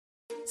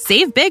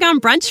Save big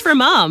on brunch for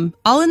mom,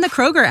 all in the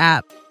Kroger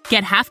app.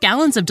 Get half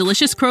gallons of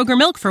delicious Kroger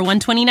milk for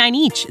 $1.29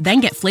 each.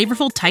 Then get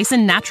flavorful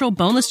Tyson natural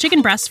boneless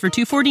chicken breasts for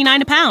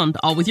 $2.49 a pound,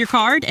 all with your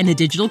card and a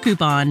digital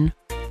coupon.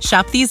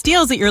 Shop these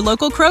deals at your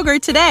local Kroger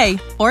today,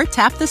 or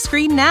tap the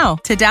screen now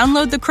to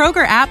download the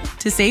Kroger app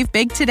to save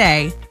big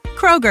today.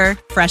 Kroger,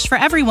 fresh for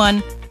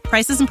everyone.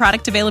 Prices and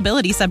product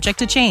availability subject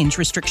to change.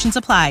 Restrictions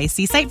apply.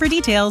 See site for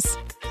details.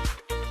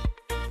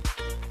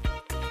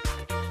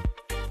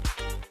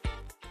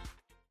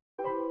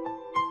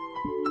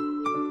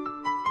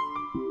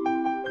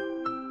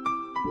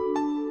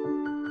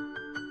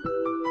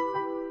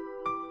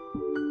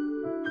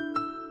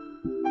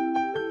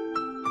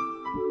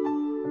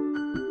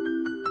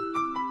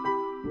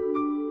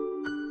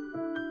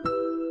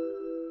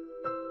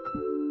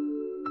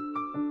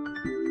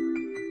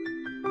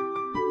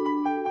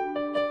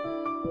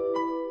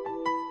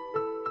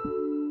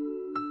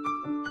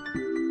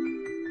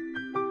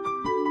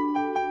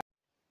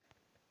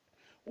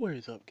 What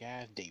is up,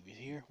 guys? David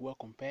here.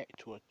 Welcome back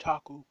to a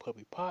Taco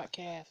Puppy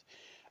Podcast.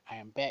 I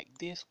am back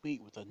this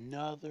week with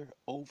another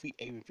OVA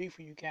review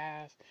for you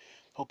guys.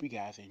 Hope you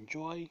guys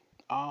enjoy.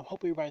 Hope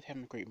everybody's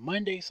having a great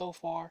Monday so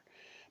far.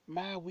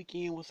 My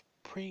weekend was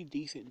pretty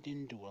decent.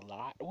 Didn't do a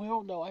lot.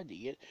 Well, no, I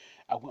did.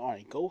 I went on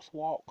a ghost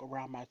walk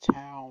around my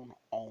town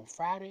on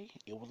Friday.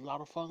 It was a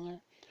lot of fun.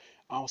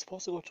 I was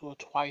supposed to go to a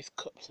Twice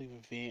Cup Sleeve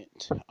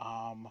event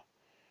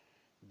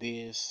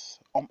this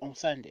on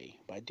Sunday,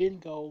 but I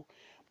didn't go.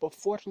 But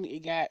fortunately,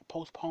 it got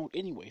postponed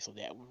anyway, so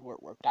that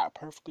worked out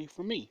perfectly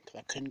for me because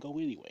I couldn't go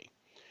anyway.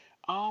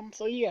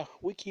 So yeah,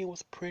 weekend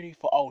was pretty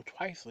for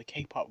Twice a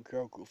K-pop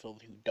girl group for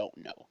those who don't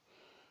know.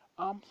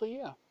 So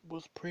yeah,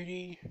 was a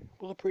pretty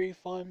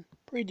fun,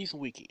 pretty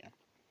decent weekend.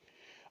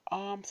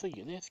 So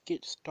yeah, let's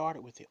get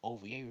started with the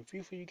OVA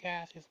review for you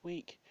guys this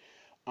week.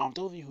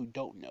 Those of you who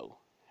don't know,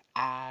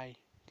 I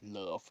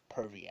love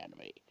pervy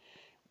anime.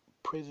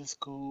 Prison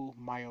School,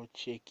 Mario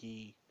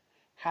Chicky,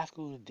 High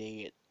School is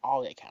Dead,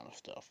 all that kind of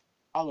stuff.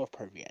 I love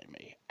pervy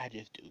anime. I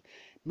just do.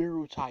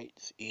 Mirror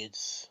Tights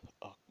is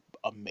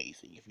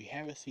amazing. If you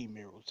haven't seen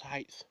Mirror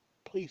Tights,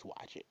 please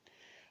watch it.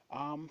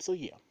 So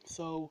yeah.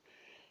 So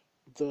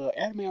the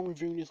anime I'm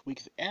reviewing this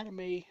week is an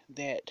anime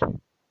that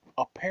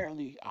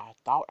apparently I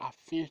thought I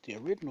finished the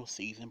original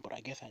season, but I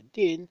guess I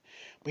didn't.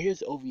 But here's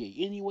the OVA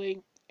anyway,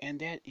 and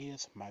that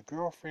is My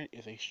Girlfriend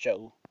is a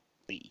ShoB.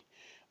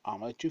 I'll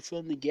let you fill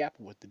in the gap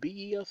of what the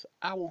B is.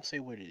 I won't say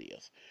what it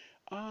is.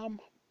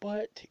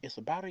 But it's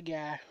about a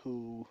guy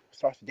who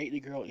starts to date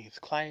the girl in his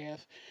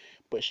class,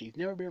 but she's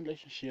never been in a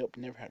relationship,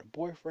 never had a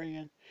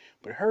boyfriend.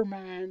 But in her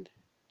mind,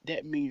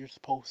 that means you're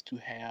supposed to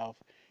have,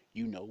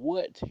 you know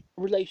what,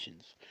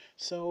 relations.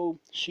 So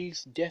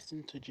she's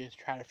destined to just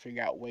try to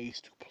figure out ways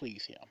to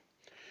please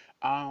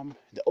him.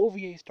 The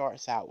OVA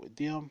starts out with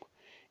them.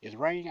 It's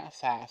raining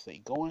outside, so they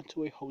go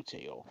into a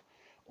hotel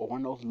or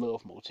one of those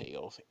love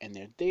motels, and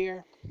they're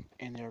there,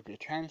 and they're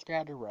trying to stay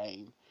out of the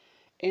rain.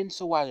 And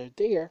so while they're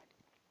there,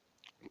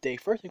 they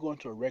go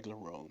into a regular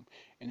room,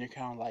 and they're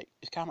kind of like,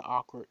 it's kind of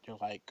awkward. They're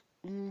like,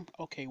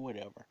 okay,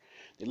 whatever.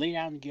 They lay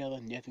down together,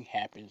 nothing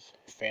happens.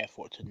 Fast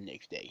forward to the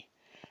next day.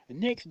 The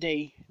next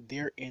day,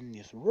 they're in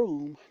this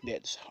room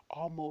that's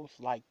almost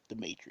like the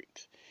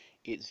Matrix.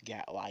 It's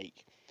got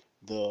like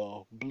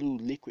the blue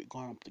liquid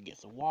going up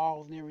against the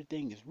walls and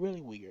everything. It's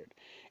really weird.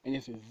 And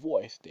there's this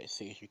voice that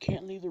says you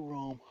can't leave the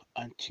room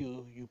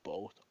until you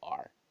both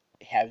are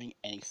having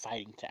an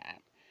exciting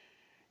time.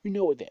 You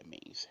know what that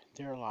means.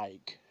 They're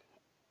like,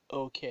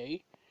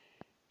 okay,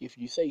 if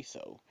you say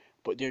so.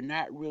 But they're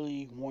not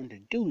really wanting to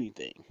do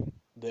anything.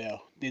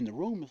 Then the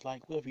room is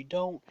like, well, if you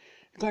don't,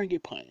 you're going to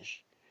get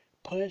punished.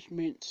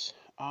 Punishments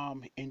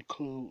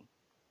include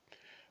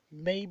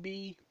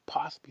maybe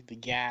possibly the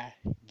guy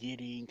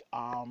getting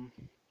how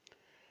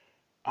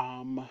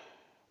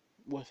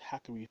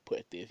can we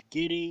put this?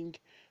 Getting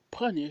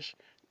punished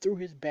through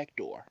his back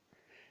door.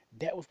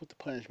 That was what the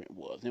punishment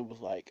was. And it was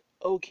like,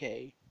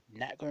 okay,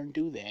 not gonna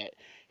do that.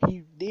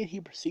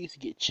 He proceeds to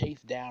get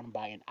chased down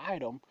by an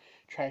item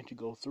trying to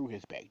go through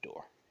his back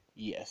door.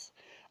 Yes.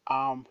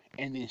 And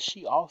then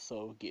she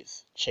also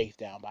gets chased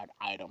down by an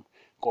item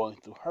going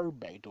through her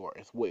back door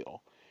as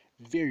well.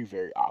 Very,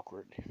 very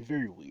awkward,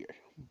 very weird,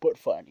 but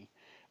funny.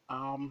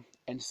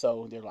 And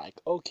so they're like,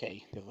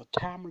 okay, there's a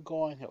timer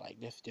going. They're like,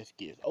 let's just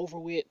get it over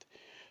with.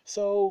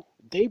 So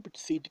they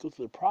proceed to go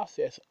through the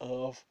process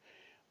of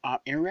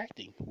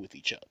interacting with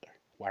each other.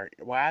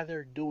 While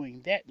they're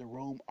doing that, the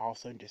room all of a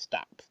sudden just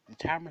stops. The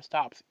timer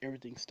stops,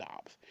 everything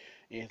stops.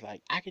 And it's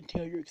like, I can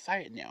tell you're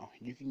excited now.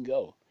 You can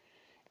go.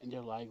 And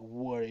they're like,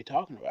 what are they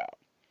talking about?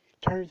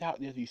 Turns out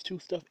there's these two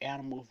stuffed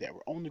animals that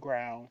were on the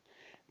ground.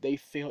 They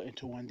fell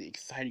into one of the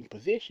exciting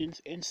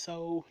positions, and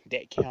so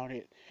that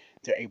counted.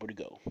 They're able to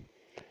go.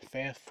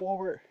 Fast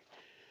forward,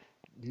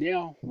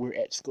 now we're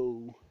at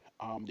school.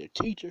 Their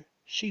teacher,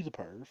 she's a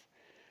perv.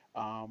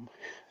 Um,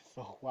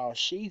 so while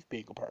she's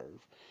being a perv,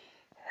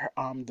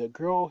 the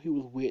girl he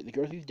was with, the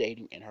girl he's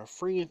dating, and her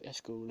friends at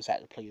school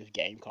decided to play this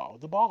game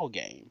called the ball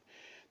game.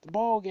 The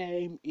ball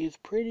game is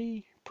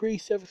pretty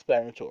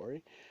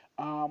self-explanatory.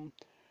 Um,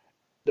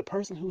 the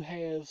person who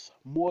has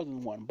more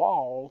than one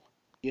ball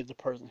is the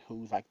person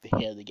who's like the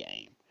head of the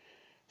game.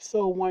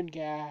 So one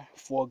guy,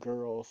 four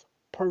girls,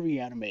 per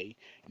anime,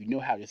 you know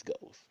how this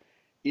goes,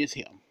 is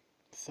him.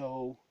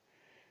 So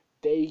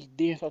they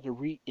then start to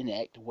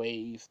reenact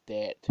ways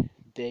that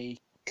they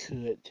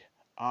could,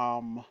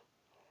 how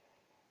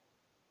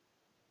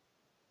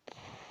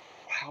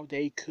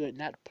they could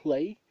not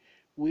play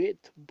with,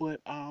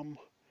 but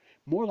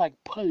more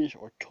like punish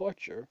or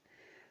torture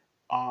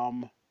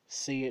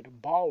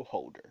said ball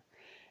holder.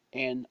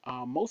 And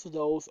most of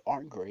those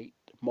aren't great.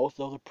 Most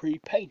of those are pretty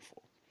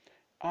painful.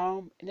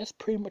 And that's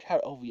pretty much how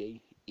the OVA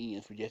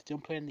ends. We're just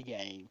them playing the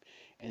game,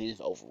 and then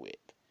it's over with.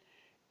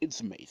 It's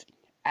amazing.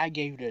 I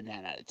gave it a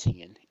 9 out of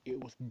 10.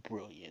 It was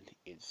brilliant.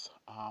 It's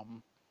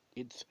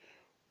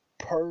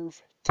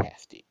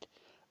perv-tastic.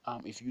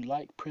 If you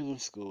like Prison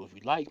School, if you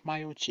like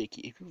Mayo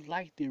Chicken, if you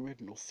like the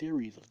original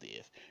series of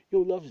this,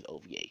 you'll love this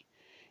OVA.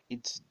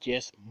 It's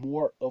just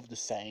more of the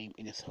same,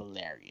 and it's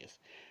hilarious.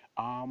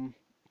 Um,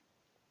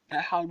 I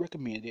highly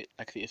recommend it.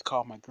 Like I said, it's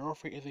called My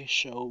Girlfriend is a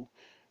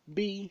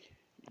ShoB.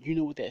 You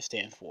know what that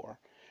stands for.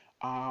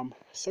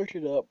 Search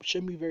it up.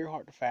 Shouldn't be very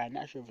hard to find.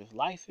 Not sure if it's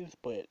licensed,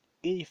 but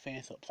any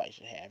fan sub site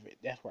should have it.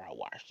 That's where I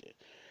watched it.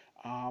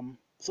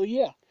 So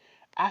yeah,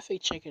 I say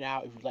check it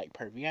out if you like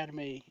pervy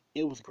anime.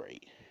 It was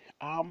great.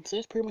 So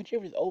that's pretty much it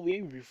for this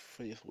OVA review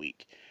for this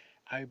week.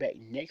 I'll be back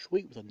next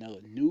week with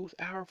another news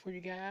hour for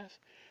you guys.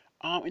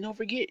 And don't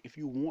forget, if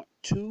you want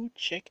to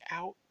check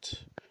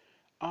out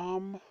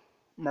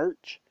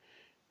merch,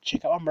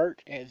 check out my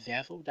merch at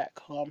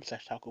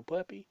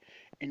zazzle.com/tacopuppy.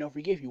 And don't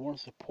forget, if you want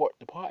to support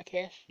the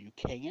podcast, you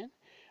can.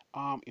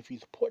 If you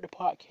support the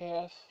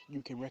podcast,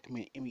 you can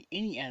recommend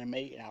any anime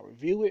and I'll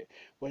review it,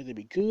 whether it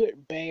be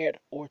good, bad,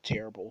 or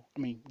terrible.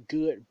 I mean,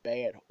 good,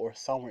 bad, or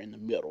somewhere in the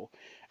middle.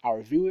 I'll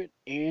review it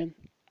and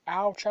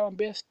I'll try my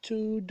best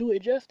to do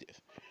it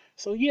justice.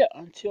 So yeah,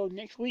 until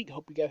next week,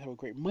 hope you guys have a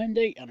great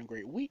Monday and a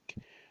great week.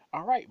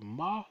 All right,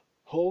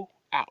 Maho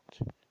out.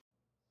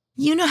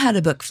 You know how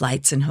to book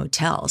flights and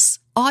hotels.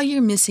 All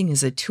you're missing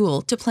is a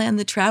tool to plan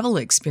the travel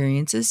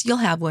experiences you'll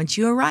have once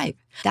you arrive.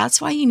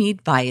 That's why you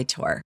need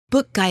Viator.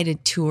 Book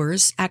guided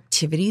tours,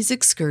 activities,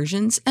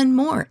 excursions, and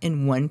more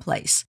in one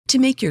place to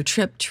make your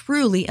trip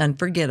truly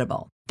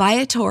unforgettable.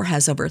 Viator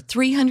has over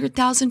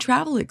 300,000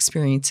 travel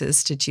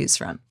experiences to choose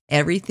from.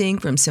 Everything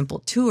from simple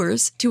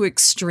tours to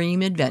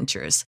extreme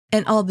adventures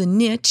and all the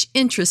niche,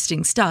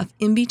 interesting stuff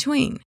in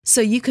between.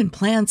 So you can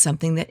plan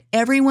something that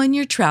everyone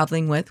you're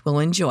traveling with will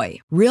enjoy.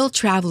 Real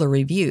traveler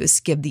reviews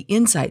give the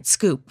inside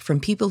scoop from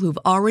people who've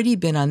already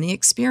been on the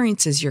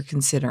experiences you're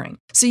considering.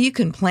 So you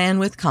can plan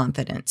with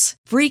confidence.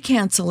 Free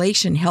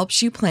cancellation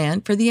helps you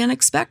plan for the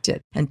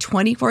unexpected. And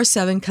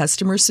 24/7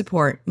 customer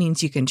support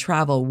means you can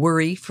travel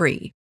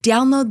worry-free.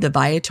 Download the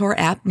Viator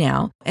app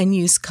now and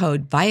use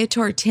code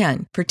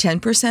Viator10 for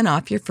 10%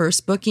 off your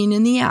first booking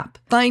in the app.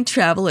 Find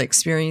travel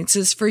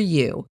experiences for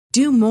you.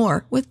 Do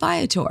more with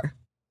Viator.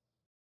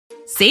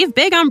 Save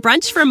big on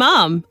brunch for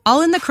mom,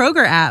 all in the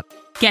Kroger app.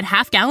 Get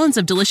half gallons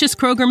of delicious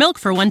Kroger milk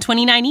for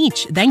 $1.29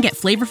 each. Then get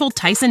flavorful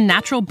Tyson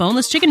natural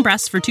boneless chicken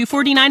breasts for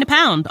 $2.49 a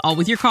pound, all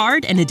with your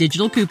card and a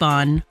digital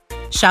coupon.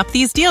 Shop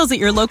these deals at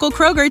your local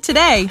Kroger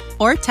today,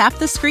 or tap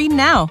the screen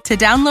now to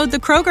download the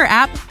Kroger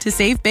app to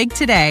save big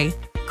today.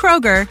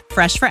 Kroger,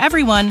 fresh for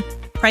everyone.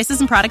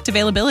 Prices and product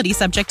availability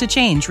subject to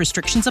change.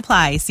 Restrictions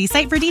apply. See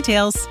site for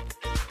details.